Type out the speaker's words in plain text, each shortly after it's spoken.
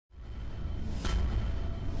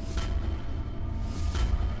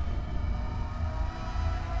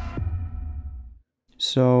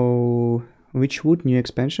So, Witchwood, new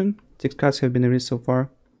expansion. 6 cards have been released so far.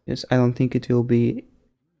 Yes, I don't think it will be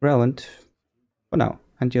relevant for now,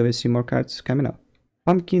 until we see more cards coming out.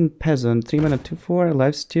 Pumpkin Peasant, 3 mana 2/4,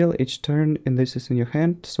 lifesteal, each turn, and this is in your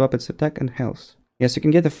hand, swap its attack and health. Yes, you can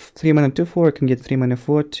get a 3 mana 2/4, you can get 3 mana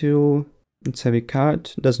 4/2, it's a weak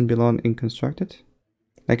card, doesn't belong in constructed.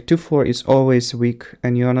 Like 2/4 is always weak,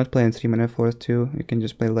 and you are not playing 3 mana 4/2, you can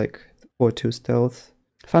just play like 4/2 stealth.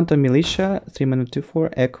 Phantom Militia, 3 mana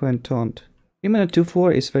 2/4, Echo and Taunt. 3 mana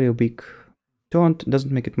 2/4 is very weak. Taunt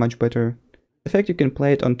doesn't make it much better. The fact you can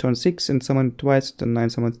play it on turn 6 and summon it twice, turn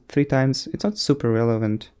 9 summon it 3 times, it's not super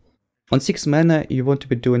relevant. On 6 mana you want to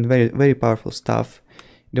be doing very powerful stuff.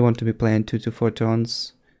 You don't want to be playing 2 to 4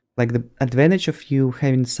 turns. Like the advantage of you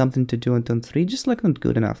having something to do on turn 3 just like not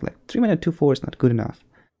good enough. Like 3 mana 2/4 is not good enough.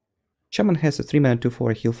 Shaman has a 3 mana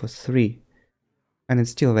 2/4 heal for 3. And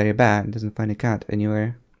it's still very bad, it doesn't find a card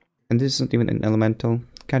anywhere. And this isn't even an elemental,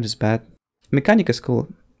 card is bad. Mechanic is cool,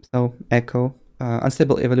 so Echo.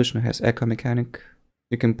 Unstable Evolution has Echo mechanic.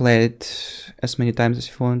 You can play it as many times as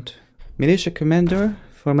you want. Militia Commander,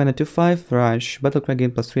 4 mana 2/5, Rush. Battlecry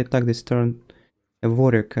gain +3 attack this turn. A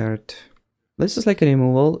Warrior card. This is like a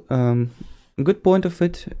removal. A good point of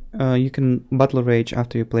it, you can Battle Rage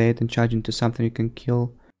after you play it and charge into something you can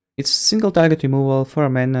kill. It's single target removal, 4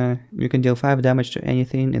 mana, you can deal 5 damage to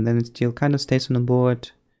anything and then it still kind of stays on the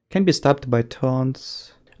board. Can be stopped by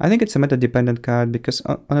taunts. I think it's a meta dependent card because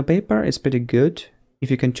on a paper it's pretty good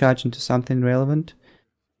if you can charge into something relevant.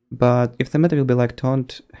 But if the meta will be like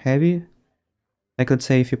taunt heavy, like let's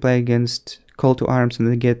say if you play against Call to Arms and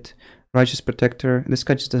they get Righteous Protector, this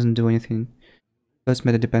card just doesn't do anything. So it's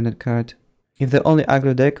meta dependent card. If the only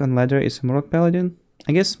aggro deck on ladder is Murloc Paladin,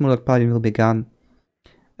 I guess Murloc Paladin will be gone.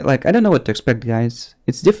 Like, I don't know what to expect, guys.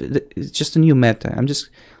 It's just a new meta.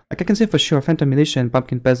 I can say for sure Phantom Militia and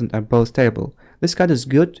Pumpkin Peasant are both terrible. This card is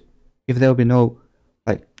good if there will be no,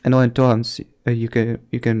 like, annoying taunts. You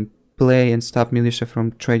can play and stop Militia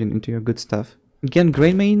from trading into your good stuff. Again,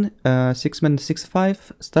 Greymane, 6 mana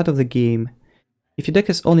 6/5, start of the game. If your deck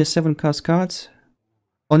has only 7 cast cards,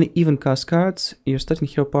 only even cast cards, your starting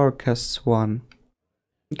hero power casts 1.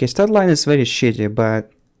 Okay, start line is very shitty,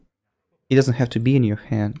 but it doesn't have to be in your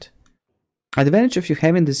hand. Advantage of you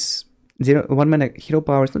having this 1 mana hero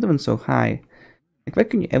power is not even so high. Like, why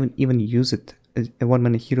can you even use it as a 1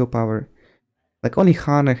 mana hero power? Like, only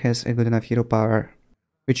Hana has a good enough hero power,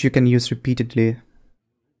 which you can use repeatedly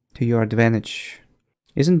to your advantage.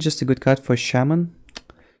 Isn't just a good card for Shaman?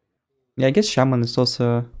 Yeah, I guess Shaman is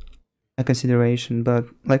also a consideration, but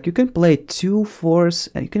like you can play 2 4s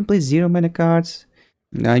and you can play 0 mana cards.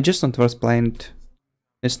 No, it's just not worth playing it.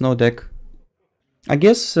 There's no deck. I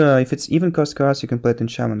guess if it's even cost cards, you can play it in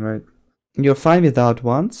Shaman, right? You're fine without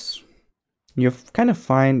ones. You're kind of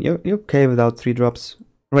fine. You're okay without 3 drops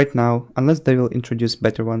right now, unless they will introduce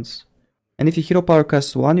better ones. And if your hero power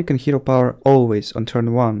costs 1, you can hero power always on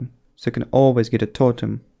turn 1. So you can always get a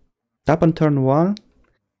totem. Tap on turn 1.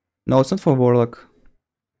 No, it's not for Warlock.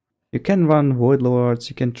 You can run Void Lords,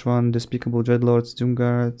 you can run Despicable Dreadlords,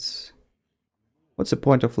 Doomguards. What's the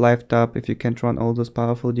point of life tap if you can't run all those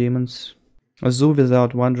powerful demons? A Zoo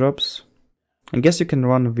without 1-drops. I guess you can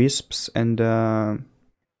run Wisps and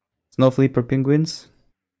Snowflipper Penguins.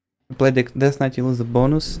 You play the Death Knight, you lose the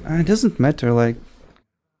bonus. It doesn't matter, like...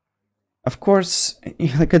 Of course,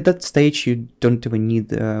 like at that stage you don't even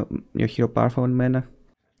need your hero power for 1 mana.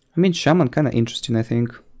 I mean, Shaman kinda interesting, I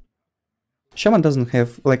think. Shaman doesn't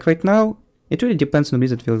have... Like right now, it really depends on the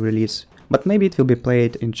Wizard will release. But maybe it will be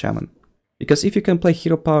played in Shaman. Because if you can play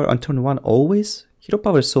hero power on turn 1 always, hero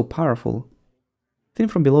power is so powerful. Thin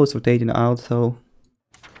from below is rotating out, though.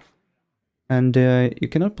 And you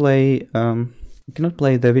cannot play the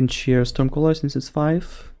Windshear Stormcaller since it's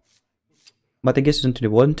 5. But I guess you don't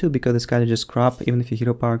really want to, because this card is just crap, even if your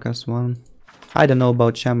hero power costs 1. I don't know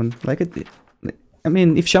about Shaman. Like I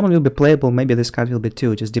mean, if Shaman will be playable, maybe this card will be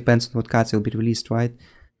too. It just depends on what cards will be released, right?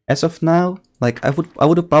 As of now, like I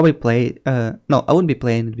would probably play. No, I wouldn't be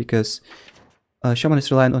playing it because Shaman is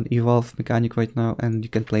relying on Evolve mechanic right now, and you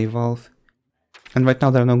can play Evolve. And right now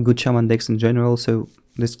there are no good Shaman decks in general, so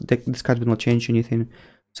this card will not change anything.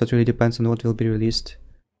 So it really depends on what will be released.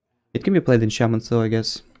 It can be played in Shaman, so I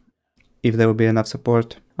guess, if there will be enough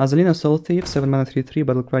support. Azalina Soul Thief, 7 mana 3/3,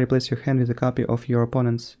 Battlecry, replace your hand with a copy of your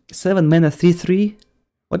opponent's. 7 mana 3/3?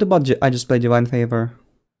 What about I just play Divine Favor?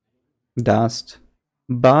 Dust.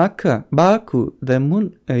 Baku, the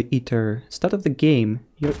Moon Eater. Start of the game.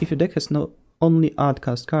 If your deck has only odd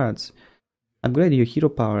cast cards, upgrade your hero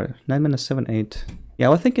power. 9 mana 7/8. Yeah,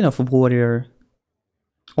 I was thinking of Warrior.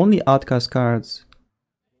 Only odd cast cards.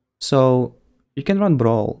 So, you can run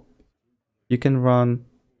Brawl. You can run...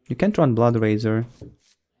 You can't run Blood Razor.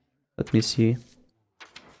 Let me see.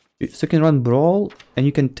 So you can run Brawl, and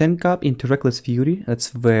you can tank up into Reckless Fury. That's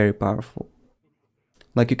very powerful.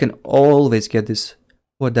 Like, you can always get this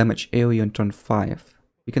 4 damage AoE on turn 5.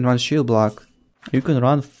 You can run Shield Block. You can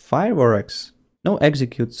run Fireworks. No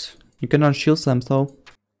Executes. You can run Shield Slam though.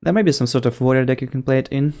 There may be some sort of warrior deck you can play it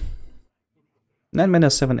in. 9 mana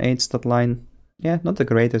 7/8 stat line. Yeah, not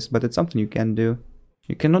the greatest, but it's something you can do.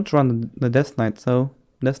 You cannot run the Death Knight though.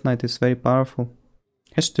 Death Knight is very powerful.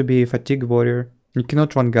 Has to be Fatigue Warrior. You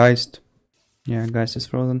cannot run Geist. Yeah, Geist is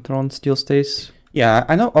Frozen Throne still stays. Yeah,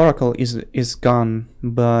 I know Oracle is gone,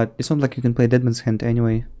 but it's not like you can play Deadman's Hand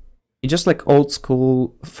anyway. It's just like old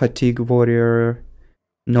school Fatigue Warrior,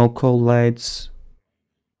 no cold lights,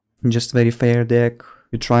 just very fair deck.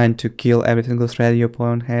 You're trying to kill every single threat your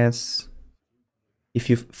opponent has. If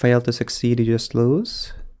you fail to succeed, you just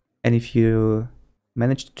lose. And if you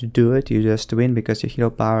manage to do it, you just win because your hero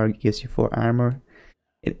power gives you 4 armor.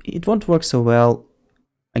 It won't work so well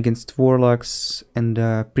against Warlocks, and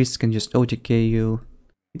Priests can just OTK you.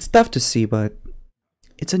 It's tough to see, but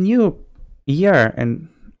it's a new year and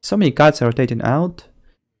so many cards are rotating out.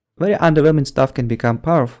 Very underwhelming stuff can become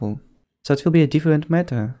powerful. So it will be a different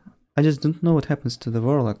meta. I just don't know what happens to the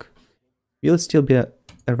Warlock. Will it still be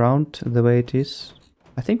around the way it is?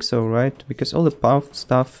 I think so, right? Because all the powerful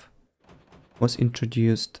stuff was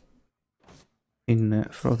introduced in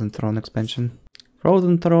Frozen Throne expansion.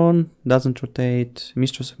 Frozen Throne doesn't rotate,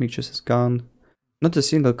 Mistress of Mixtures is gone. Not a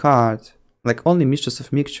single card, like only Mistress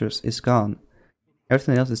of Mixtures is gone.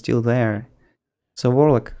 Everything else is still there. So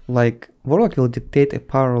Warlock will dictate a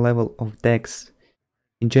power level of decks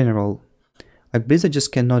in general. Like Blizzard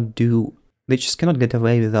just cannot do, they just cannot get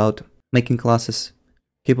away without making classes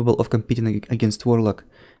capable of competing against Warlock.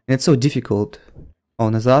 And it's so difficult.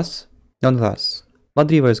 On Thus, not Thus.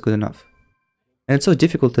 Blood River is good enough. And it's so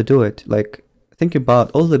difficult to do it, like think about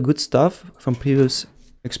all the good stuff from previous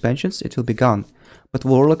expansions, it will be gone. But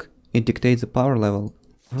Warlock, it dictates the power level.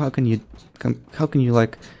 How can you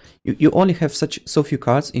like, you only have so few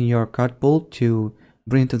cards in your card pool to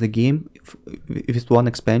bring into the game if it's one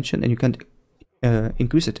expansion, and you can't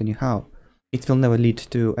increase it anyhow. It will never lead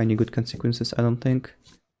to any good consequences, I don't think.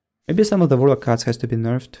 Maybe some of the Warlock cards has to be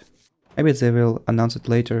nerfed. Maybe they will announce it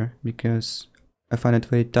later, because I find it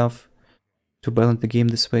very tough to balance the game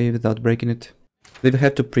this way without breaking it. They will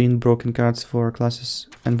have to print broken cards for classes,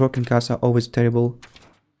 and broken cards are always terrible.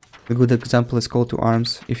 A good example is Call to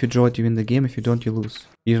Arms. If you draw it, you win the game. If you don't, you lose.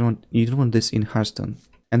 You don't want this in Hearthstone.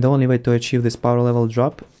 And the only way to achieve this power level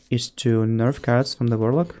drop is to nerf cards from the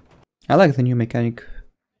Warlock. I like the new mechanic.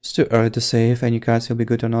 It's too early to say if any cards will be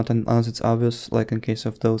good or not, unless it's obvious, like in case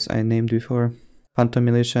of those I named before. Phantom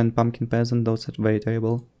Militia and Pumpkin Peasant, those are very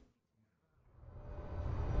terrible.